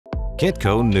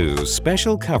Kitco News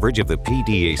special coverage of the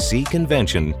PDAC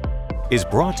convention is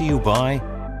brought to you by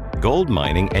Gold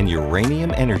Mining and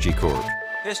Uranium Energy Corp.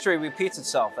 History repeats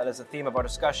itself. That is the theme of our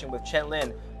discussion with Chen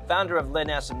Lin, founder of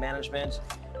Lin Asset Management.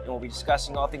 And we'll be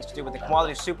discussing all things to do with the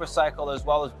commodity super cycle as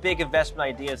well as big investment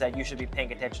ideas that you should be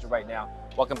paying attention to right now.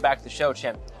 Welcome back to the show,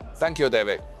 Chen. Thank you,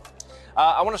 David.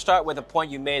 I want to start with a point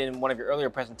you made in one of your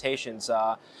earlier presentations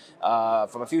from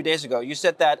a few days ago. You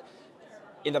said that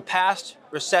in the past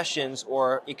recessions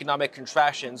or economic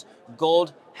contractions,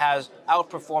 gold has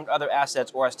outperformed other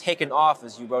assets or has taken off,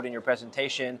 as you wrote in your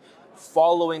presentation,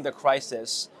 following the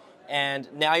crisis.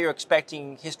 And now you're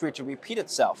expecting history to repeat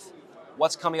itself.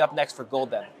 What's coming up next for gold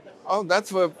then? Oh,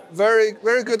 that's a very,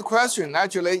 very good question.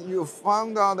 Actually, you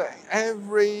found out that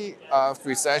every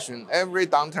recession, every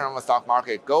downturn of the stock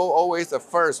market, gold always the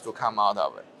first to come out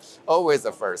of it. Always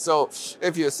the first. So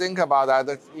if you think about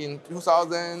that, in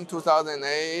 2000,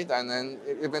 2008, and then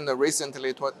even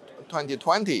recently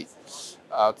 2020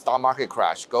 stock market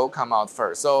crash, gold come out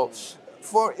first. So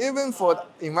even for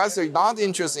investors not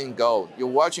interested in gold, you're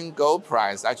watching gold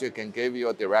price actually can give you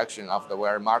a direction of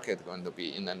where market is going to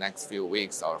be in the next few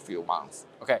weeks or a few months.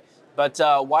 Okay, but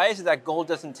why is it that gold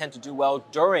doesn't tend to do well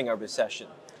during a recession?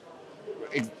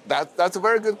 That's a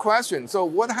very good question. So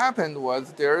what happened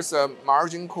was there's a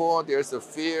margin call, there's a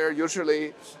fear.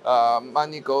 Usually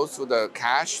money goes to the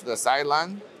cash, the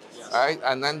sideline, right?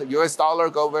 And then the US dollar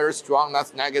go very strong,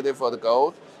 that's negative for the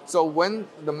gold. So when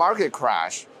the market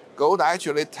crash, gold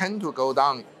actually tend to go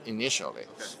down initially.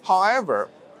 However,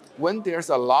 when there's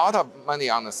a lot of money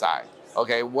on the side,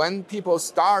 okay, when people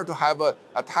start to have a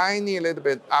tiny little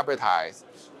bit appetite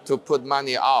to put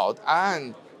money out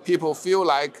and people feel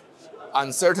like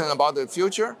uncertain about the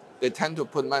future, they tend to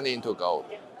put money into gold.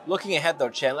 Looking ahead though,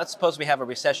 Chen, let's suppose we have a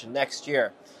recession next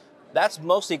year. That's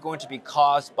mostly going to be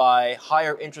caused by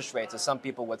higher interest rates, as some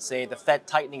people would say. The Fed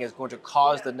tightening is going to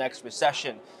cause the next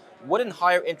recession. Wouldn't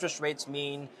higher interest rates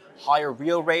mean higher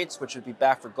real rates, which would be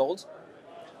bad for gold?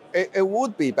 It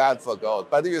would be bad for gold,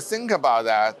 but if you think about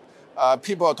that,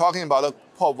 people are talking about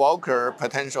Paul Volcker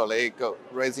potentially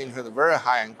raising interest very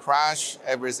high and crash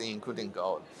everything, including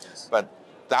gold. Yes. But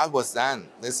that was then.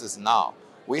 This is now.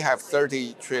 We have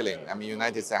 30 trillion. I mean,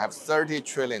 United States have 30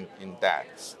 trillion in debt.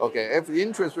 Okay, if the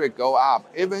interest rate go up,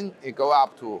 even it go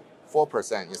up to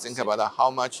 4%, you think about how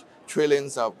much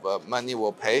trillions of money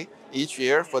will pay each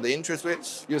year for the interest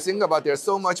rate. You think about there's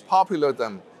so much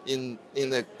populism in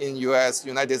US,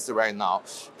 United States right now.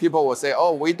 People will say,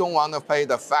 oh, we don't want to pay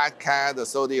the fat cat, the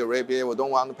Saudi Arabia, we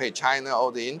don't want to pay China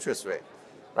all the interest rate.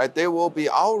 Right? There will be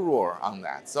outroar on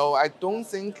that. So I don't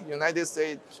think United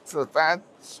States, the Fed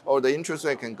or the interest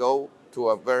rate can go to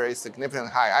a very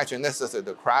significant high. Actually, necessary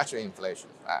to crash inflation.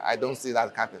 I don't see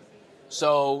that happen.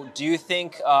 So do you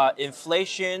think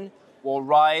inflation will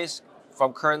rise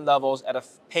from current levels at a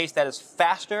pace that is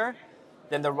faster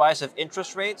than the rise of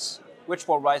interest rates? Which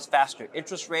will rise faster,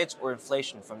 interest rates or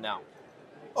inflation from now?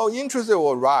 Oh, interest rate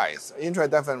will rise. Interest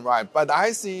definitely rise. But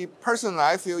personally,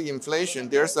 I feel inflation,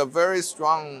 there's a very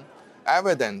strong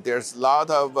evidence. There's a lot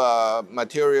of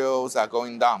materials are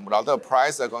going down. A lot of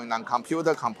prices are going down.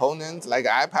 Computer components like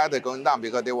iPad are going down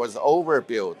because there was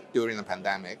overbuilt during the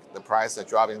pandemic. The price are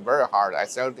dropping very hard. I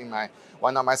showed in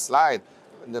one of my slides.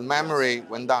 The memory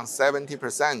went down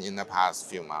 70% in the past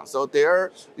few months. So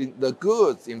the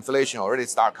goods inflation already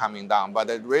start coming down, but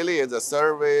it really is a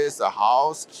service, a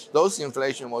house, those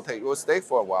inflation will stay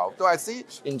for a while. So I see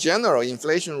in general,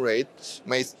 inflation rate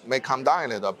may come down a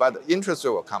little, but interest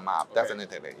rate will come up,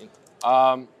 definitely.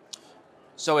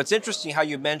 So it's interesting how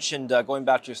you mentioned, going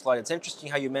back to your slide, it's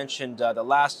interesting how you mentioned the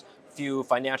last few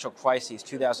financial crises,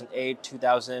 2008,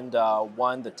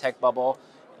 2001, the tech bubble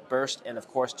burst, and of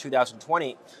course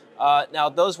 2020. Now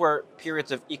those were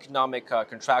periods of economic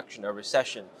contraction or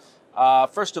recession.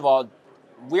 First of all,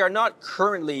 we are not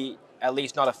currently, at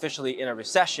least not officially, in a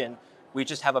recession. We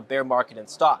just have a bear market in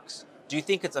stocks. Do you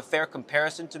think it's a fair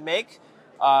comparison to make?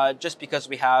 Just because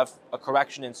we have a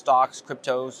correction in stocks,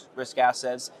 cryptos, risk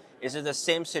assets, is it the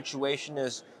same situation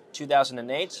as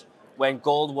 2008 when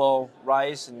gold will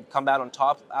rise and come out on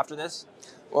top after this?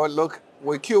 Well, look,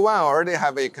 with Q1 already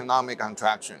have economic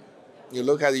contraction. You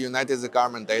look at the United States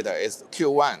government data, it's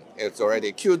Q1, it's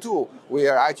already Q2. We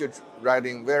are actually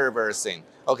riding very, very thin.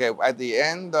 Okay, at the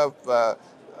end of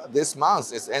this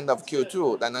month, it's end of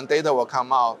Q2, and then data will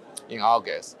come out in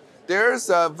August. There's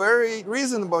a very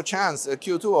reasonable chance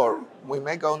Q2 or we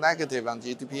may go negative on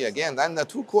GDP again. Then the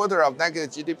 2 quarters of negative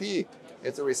GDP,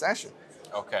 it's a recession.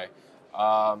 Okay.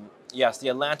 Yes, the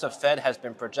Atlanta Fed has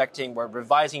been projecting, we're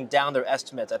revising down their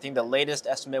estimates. I think the latest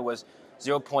estimate was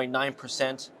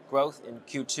 0.9% growth in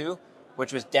Q2,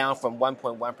 which was down from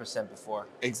 1.1% before.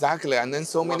 Exactly, and then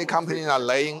so many companies are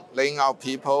laying out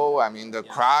people. I mean, the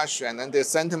crash, and then the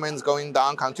sentiment's going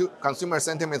down. Consumer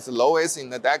sentiment is the lowest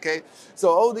in a decade. So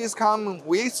all these come.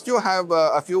 We still have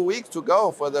a few weeks to go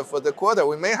for the quarter.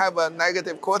 We may have a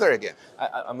negative quarter again.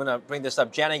 I'm going to bring this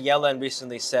up. Janet Yellen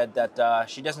recently said that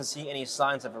she doesn't see any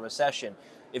signs of a recession.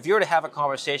 If you were to have a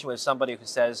conversation with somebody who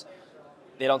says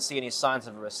they don't see any signs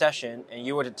of a recession, and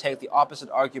you were to take the opposite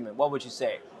argument, what would you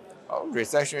say? Oh,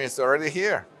 recession is already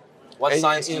here. What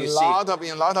signs do you see? In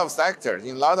a lot of sectors,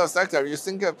 you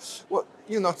think of, well,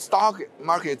 stock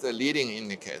market is a leading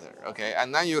indicator, okay?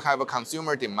 And then you have a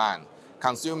consumer demand,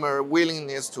 consumer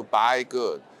willingness to buy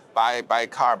good, buy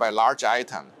car, buy large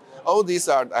item. All these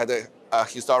are at a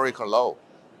historical low,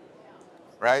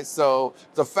 right? So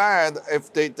the Fed,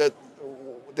 if they're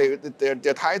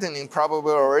tightening,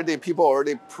 probably people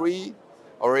already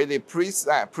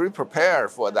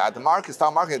pre-prepared for that. The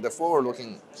stock market, the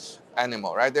forward-looking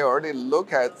animal, right? They already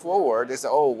look at forward. They say,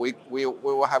 oh, we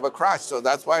will have a crash. So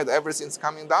that's why everything's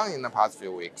coming down in the past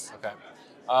few weeks. Okay.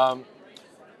 I'm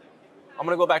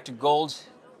going to go back to gold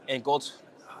and gold's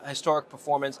historic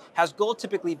performance. Has gold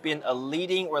typically been a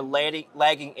leading or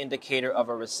lagging indicator of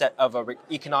an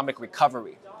economic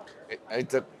recovery?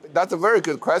 That's a very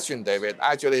good question, David.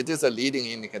 Actually, it is a leading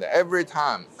indicator. Every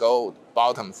time gold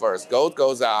bottom first, gold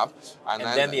goes up, and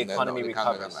then the economy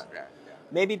recovers. Yeah.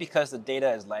 Maybe because the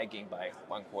data is lagging by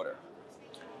 1 quarter.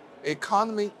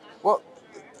 Economy, well,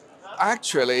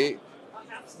 actually,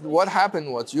 what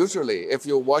happened was usually, if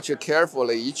you watch it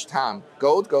carefully each time,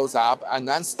 gold goes up and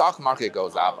then stock market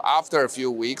goes up after a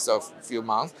few weeks or few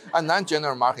months, and then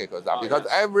general market goes up because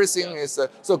everything is,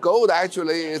 so gold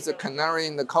actually is a canary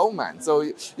in the coal mine. So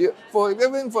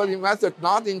even for the investor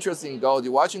not interested in gold,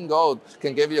 watching gold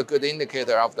can give you a good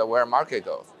indicator of where market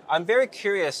goes. I'm very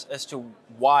curious as to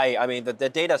why, I mean, the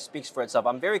data speaks for itself.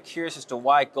 I'm very curious as to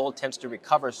why gold tends to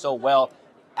recover so well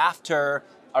after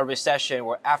a recession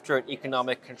or after an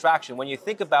economic contraction. When you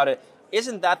think about it,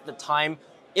 isn't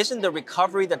the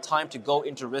recovery the time to go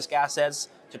into risk assets,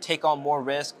 to take on more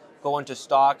risk, go into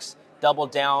stocks, double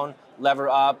down, lever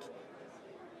up?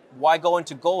 Why go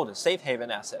into gold, a safe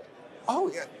haven asset? Oh,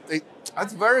 yeah,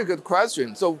 that's a very good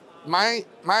question. So my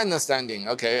understanding,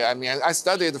 okay, I mean, I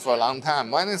studied for a long time.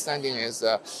 My understanding is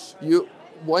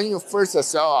when you first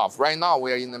sell off, right now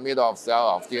we are in the middle of sell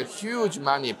off, there's huge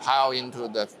money pile into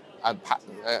the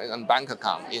bank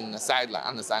account in the sideline,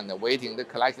 on the sideline, waiting, they're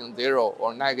collecting zero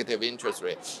or negative interest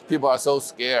rate. People are so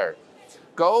scared.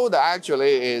 Gold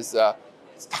actually is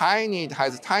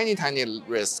has tiny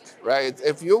risk, right?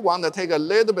 If you want to take a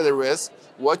little bit of risk,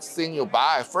 first thing you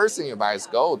buy is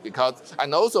gold,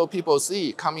 and also people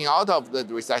see coming out of the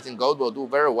recession, gold will do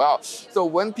very well. So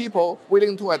when people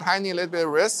willing to a tiny little bit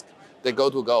of risk, they go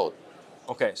to gold.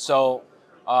 Okay, so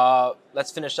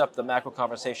let's finish up the macro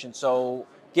conversation. So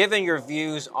given your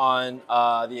views on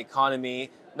the economy,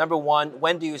 number one,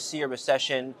 when do you see a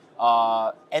recession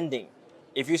ending?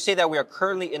 If you say that we are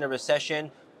currently in a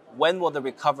recession, when will the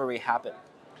recovery happen?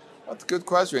 That's a good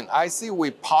question. I see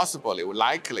we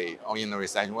likely are in a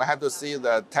recession. We have to see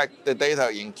the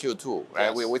data in Q2,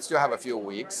 right? Yes. We still have a few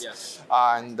weeks. Yes.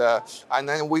 And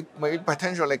then we may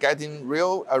potentially get in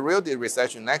a real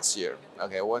recession next year.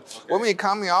 Okay. When we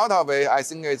coming out of it, I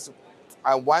think it's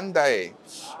one day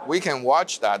we can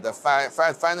watch that. The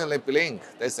Fed finally blink.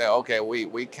 They say, okay,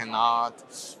 we cannot,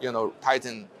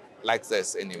 tighten like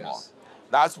this anymore. Yes.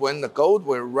 That's when the gold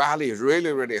will rally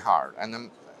really, really hard. And then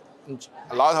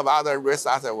a lot of other risk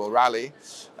assets will rally.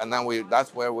 And then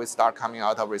that's where we start coming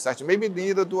out of recession. Maybe we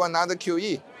need to do another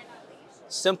QE.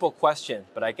 Simple question,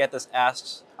 but I get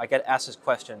asked this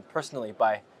question personally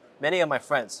by many of my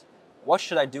friends. What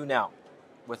should I do now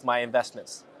with my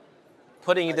investments?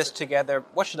 Putting this together,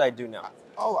 what should I do now?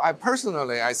 Oh, I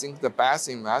think the best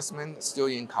investment is still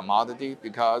in commodity,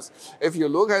 because if you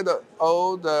look at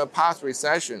all the past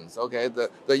recessions, okay, the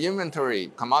inventory,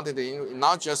 commodity,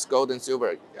 not just gold and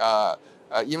silver,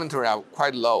 inventory are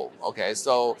quite low, okay,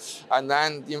 so, and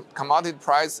then the commodity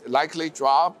price likely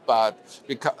drop, but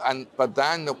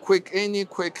then any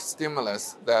quick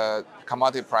stimulus, the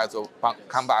commodity price will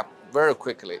come back very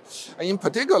quickly. And in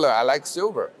particular, I like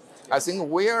silver. I think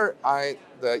we are at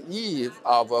the eve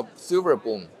of a silver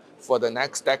boom for the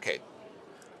next decade.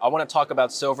 I want to talk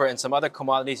about silver and some other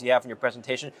commodities you have in your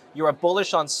presentation. You are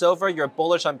bullish on silver, you're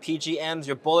bullish on PGMs,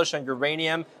 you're bullish on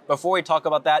uranium. Before we talk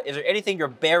about that, is there anything you're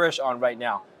bearish on right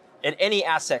now in any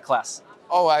asset class?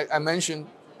 Oh, I mentioned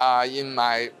in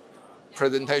my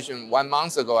presentation 1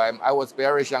 month ago, I was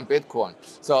bearish on Bitcoin.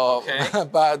 So, okay.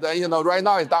 But right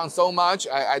now it's down so much.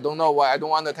 I don't know why. I don't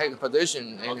want to take a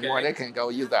position anymore. Okay. They can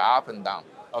go either up and down.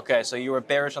 Okay, so you were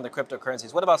bearish on the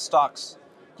cryptocurrencies. What about stocks?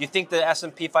 Do you think the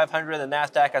S&P 500 and the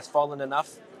NASDAQ has fallen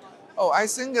enough? Oh, I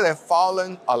think they've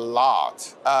fallen a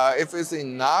lot. If it's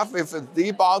enough, if it's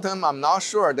the bottom, I'm not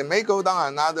sure. They may go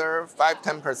down another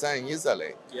 5–10%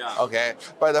 easily. Yeah. Okay,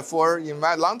 but for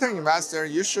long-term investor,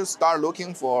 you should start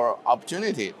looking for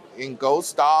opportunity in gold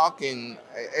stock, in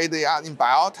ADR, in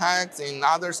biotechs, in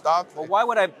other stocks. Well, why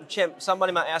would I, Chen,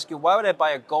 somebody might ask you, why would I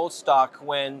buy a gold stock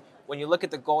when you look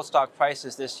at the gold stock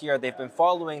prices this year, they've been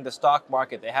following the stock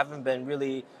market. They haven't been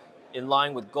really in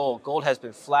line with gold. Gold has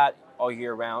been flat all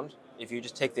year round. If you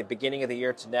just take the beginning of the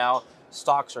year to now,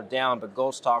 stocks are down, but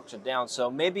gold stocks are down.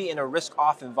 So maybe in a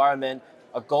risk-off environment,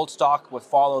 a gold stock would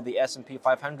follow the S&P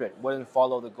 500, wouldn't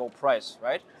follow the gold price,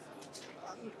 right?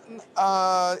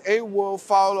 It will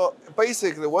follow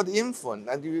basically what influence.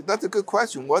 That's a good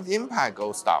question. What impact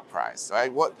gold stock price,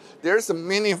 right? There's a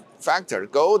many factor.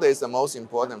 Gold is the most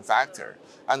important factor,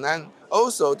 and then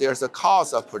also there's a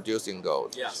cost of producing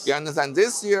gold. Yes. You understand?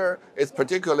 This year it's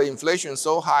particularly inflation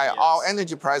so high, yes. All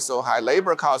energy price so high,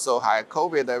 labor cost so high,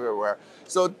 COVID everywhere.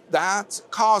 So that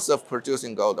cost of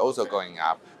producing gold also going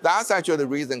up. That's actually the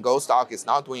reason gold stock is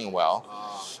not doing well.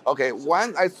 Okay,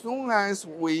 as soon as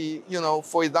we,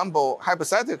 for example,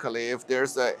 hypothetically, if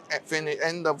there's a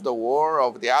end of the war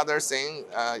or the other thing,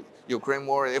 Ukraine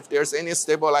war, if there's any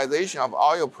stabilization of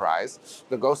oil price,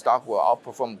 the gold stock will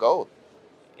outperform gold.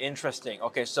 Interesting.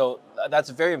 Okay, so that's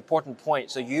a very important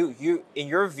point. So you, in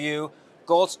your view,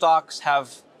 gold stocks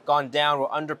have gone down or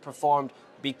underperformed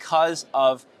because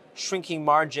of shrinking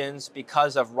margins,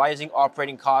 because of rising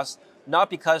operating costs,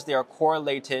 not because they are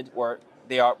correlated or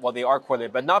they are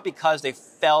correlated, but not because they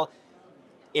fell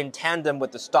in tandem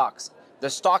with the stocks. The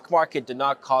stock market did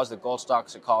not cause the gold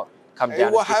stocks to come down.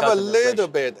 It will have a little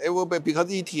bit. It will be because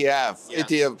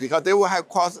ETF, because they will have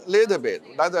cost a little bit.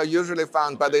 That are usually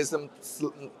found, but it's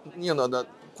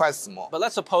quite small. But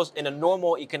let's suppose in a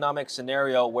normal economic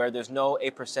scenario where there's no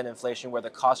 8% inflation, where the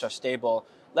costs are stable,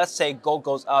 let's say gold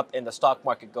goes up and the stock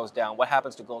market goes down. What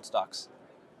happens to gold stocks?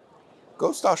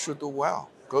 Gold stocks should do well.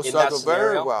 Gold in stock that do very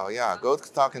scenario? well. Yeah, gold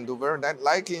stock can do very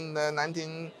like in the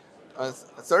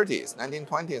 1930s,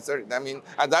 1920s, 30s. I mean,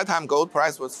 at that time, gold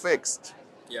price was fixed.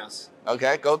 Yes.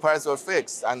 Okay, gold price was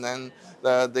fixed, and then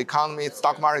the economy,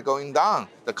 stock market going down,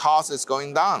 the cost is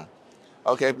going down.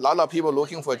 Okay, a lot of people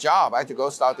looking for a job. Actually,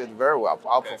 gold stock did very well,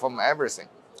 outperform everything.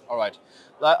 All right.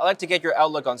 I'd like to get your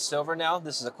outlook on silver now.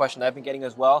 This is a question I've been getting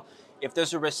as well. If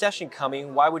there's a recession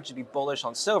coming, why would you be bullish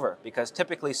on silver? Because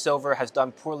typically silver has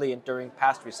done poorly during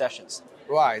past recessions.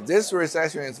 Right. This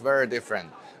recession is very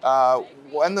different.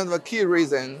 One of the key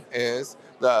reasons is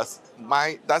that's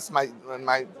my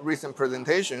recent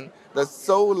presentation. The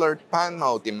solar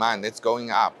panel demand is going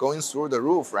up, going through the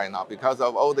roof right now because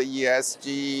of all the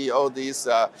ESG, all these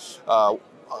all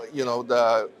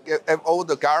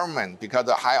the government, because of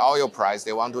the high oil price,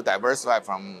 they want to diversify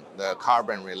from the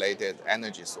carbon-related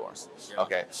energy source. Yeah.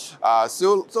 Okay,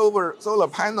 solar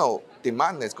panel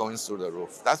demand is going through the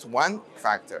roof. That's one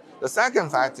factor. The second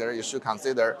factor you should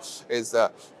consider is the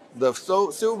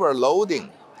silver loading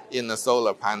in the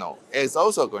solar panel is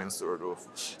also going through the roof.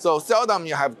 So seldom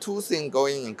you have two things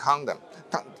going in tandem,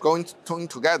 going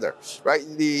together, right?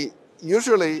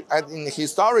 Usually,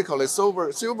 historically,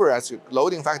 silver as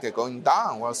loading factor going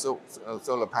down, while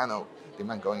solar panel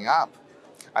demand going up.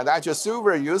 And actually,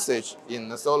 silver usage in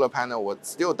the solar panel would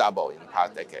still double in the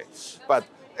past decade. But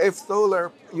if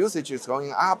solar usage is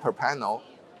going up per panel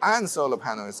and solar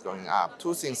panel is going up,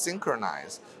 two things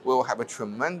synchronized, we will have a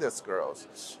tremendous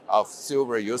growth of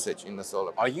silver usage in the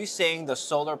solar panel. Are you saying the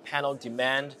solar panel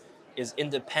demand is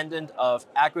independent of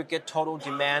aggregate total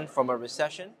demand from a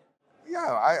recession?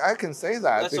 Yeah, I can say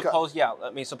that. Suppose we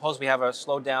have a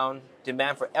slowdown,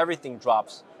 demand for everything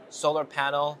drops. Solar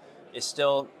panel is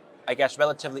still, I guess,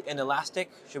 relatively inelastic,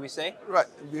 should we say? Right,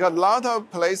 because a lot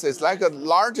of places, like the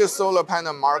largest solar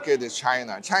panel market is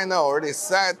China. China already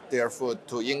set their foot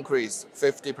to increase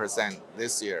 50%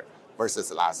 this year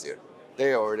versus last year.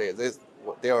 They already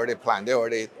planned, they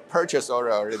already purchased,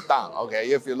 already done.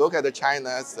 Okay, if you look at the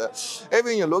China's,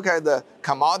 even you look at the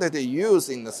commodity used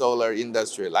in the solar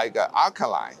industry, like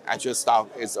alkaline, actual stock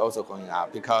is also going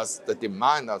up because the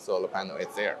demand of solar panel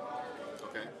is there.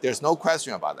 Okay. There's no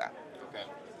question about that. Okay.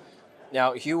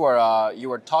 Now you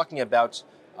were talking about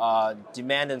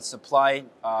demand and supply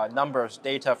numbers,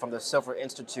 data from the Silver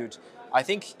Institute. I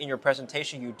think in your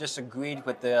presentation you disagreed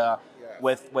with the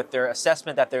with their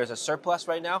assessment that there is a surplus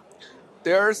right now.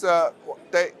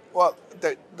 Well,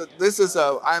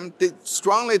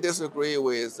 strongly disagree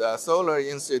with Solar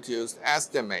Institute's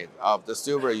estimate of the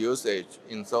silver usage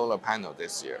in solar panel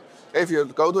this year. If you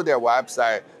go to their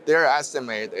website, their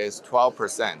estimate is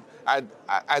 12%.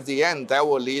 At the end, that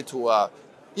will lead to a,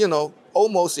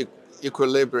 almost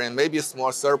equilibrium, maybe a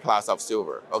small surplus of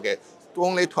silver. Okay,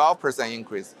 only 12%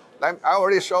 increase. Like I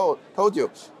already told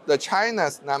you, the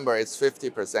China's number is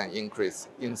 50% increase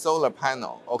in solar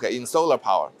panel. Okay, in solar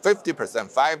power,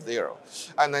 50%, 50.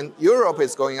 And then Europe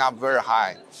is going up very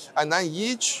high. And then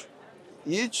each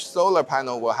solar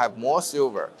panel will have more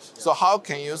silver. So how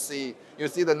can you see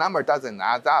the number doesn't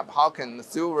add up? How can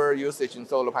silver usage in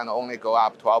solar panel only go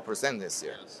up 12% this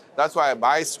year? That's why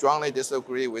I strongly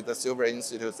disagree with the Silver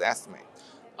Institute's estimate.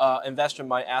 Investor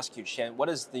might ask you, Chen, what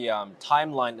is the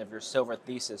timeline of your silver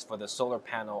thesis for the solar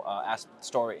panel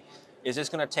story? Is this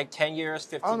going to take 10 years,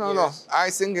 15 years? Oh, no.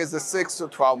 I think it's 6 to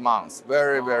 12 months.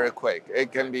 Very, very quick.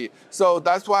 It can be. So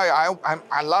that's why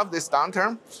I love this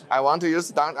downturn. I want to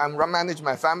use I'm managing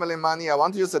my family money. I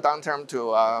want to use the downturn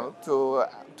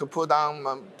to put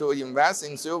down, to invest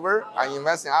in silver. I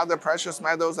invest in other precious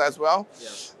metals as well.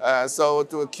 Yes. So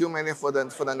to accumulate for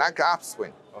the next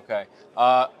upswing. Okay.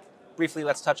 Briefly,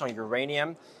 let's touch on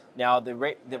uranium. Now,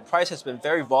 the price has been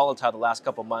very volatile the last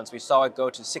couple of months. We saw it go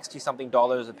to $60-something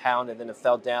a pound, and then it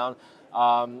fell down.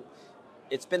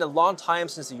 It's been a long time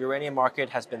since the uranium market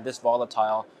has been this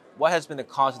volatile. What has been the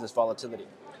cause of this volatility?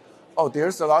 Oh,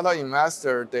 there's a lot of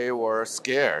investors, they were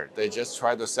scared. They just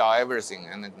try to sell everything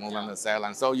and then move on the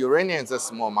sideline. So uranium is a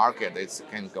small market. It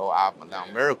can go up and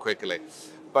down very quickly.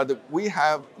 But we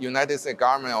have United States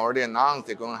government already announced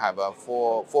they're going to have a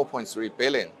 $4.3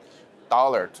 billion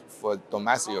for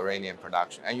domestic uranium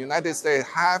production. And United States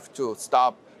have to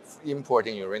stop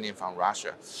importing uranium from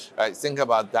Russia. Think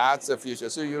about that's the future.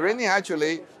 So uranium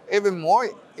actually even more,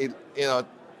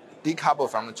 decoupled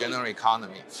from the general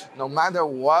economy. No matter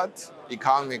what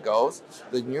economy goes,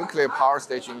 the nuclear power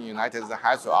station in the United States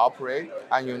has to operate,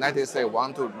 and the United States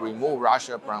want to remove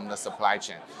Russia from the supply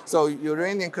chain. So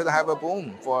uranium could have a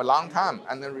boom for a long time,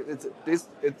 and then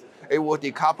it will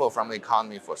decouple from the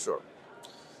economy for sure.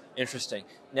 Interesting.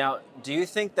 Now, do you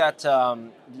think that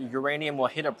uranium will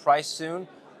hit a price soon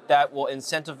that will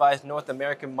incentivize North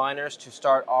American miners to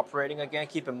start operating again?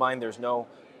 Keep in mind there's no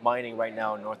mining right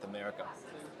now in North America.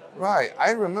 Right.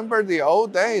 I remember the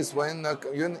old days when the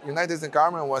United States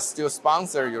government was still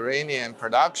sponsor uranium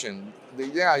production.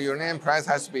 Uranium price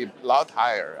has to be a lot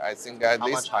higher. I think at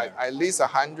least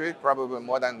 100, probably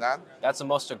more than that. That's the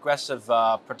most aggressive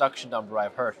production number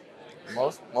I've heard.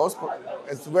 Most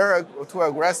it's very too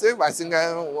aggressive. I think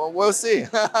we'll see.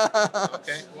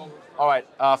 Okay. All right.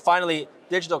 Finally,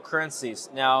 digital currencies.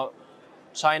 Now,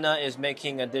 China is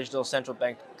making a digital central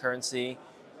bank currency.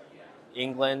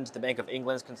 The Bank of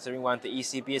England is considering one. The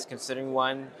ECB is considering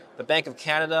one. The Bank of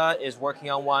Canada is working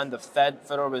on one. The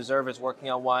Federal Reserve is working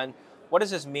on one. What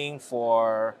does this mean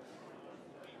for,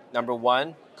 number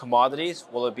one, commodities?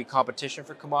 Will it be competition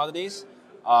for commodities?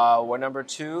 Or number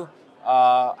two,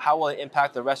 how will it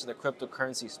impact the rest of the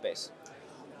cryptocurrency space?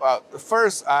 Well,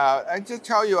 first, I just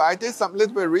tell you, I did some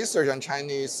little bit of research on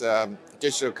Chinese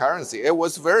digital currency. It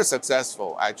was very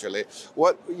successful, actually.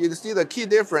 What you see, the key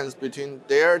difference between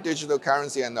their digital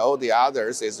currency and all the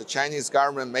others is the Chinese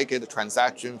government make it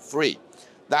transaction free.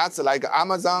 That's like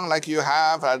Amazon, like you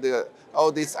have,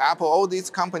 all these Apple, all these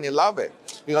companies love it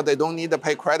because they don't need to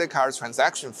pay credit cards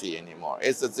transaction fee anymore.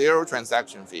 It's a zero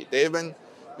transaction fee.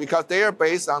 Because they are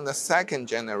based on the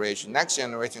next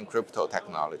generation crypto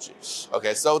technology.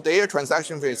 Okay, so their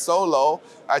transaction fee is so low,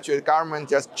 actually the government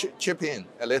just chip in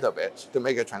a little bit to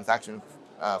make a transaction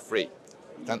free.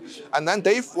 And then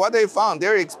what they found,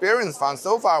 their experience found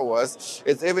so far was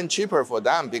it's even cheaper for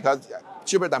them because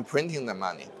cheaper than printing the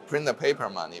money, print the paper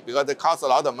money, because it costs a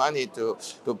lot of money to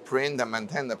print and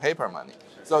maintain the paper money.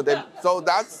 And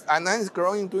then it's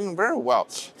doing very well.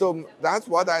 So that's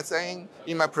what I saying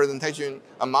in my presentation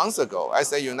a month ago. I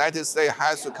say United States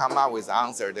has to come up with an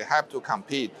answer. They have to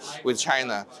compete with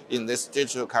China in this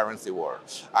digital currency war.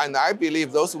 And I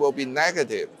believe those will be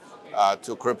negative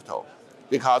to crypto.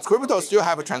 Because crypto still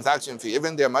have a transaction fee,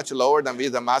 even they're much lower than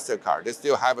Visa, MasterCard, they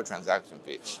still have a transaction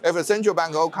fee. If a central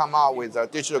bank will come out with a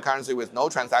digital currency with no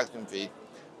transaction fee,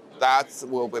 that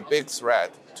will be a big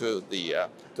threat to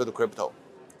the crypto.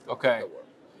 Okay.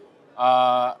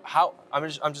 How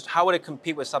would it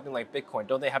compete with something like Bitcoin?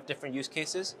 Don't they have different use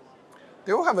cases?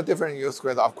 They will have a different use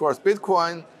case. Of course,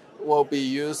 Bitcoin will be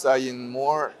used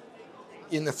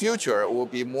in the future, it will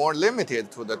be more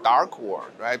limited to the dark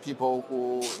world, right? People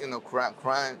who,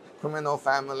 criminal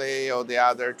family or the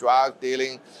other drug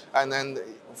dealing. And then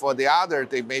for the other,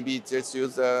 they maybe just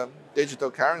use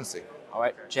digital currency. All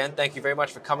right, Chen, thank you very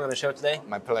much for coming on the show today.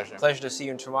 My pleasure. Pleasure to see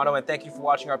you in Toronto, and thank you for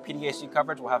watching our PDAC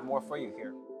coverage. We'll have more for you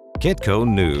here. Kitco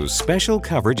News special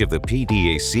coverage of the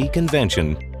PDAC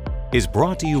convention is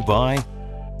brought to you by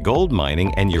Gold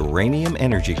Mining and Uranium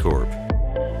Energy Corp.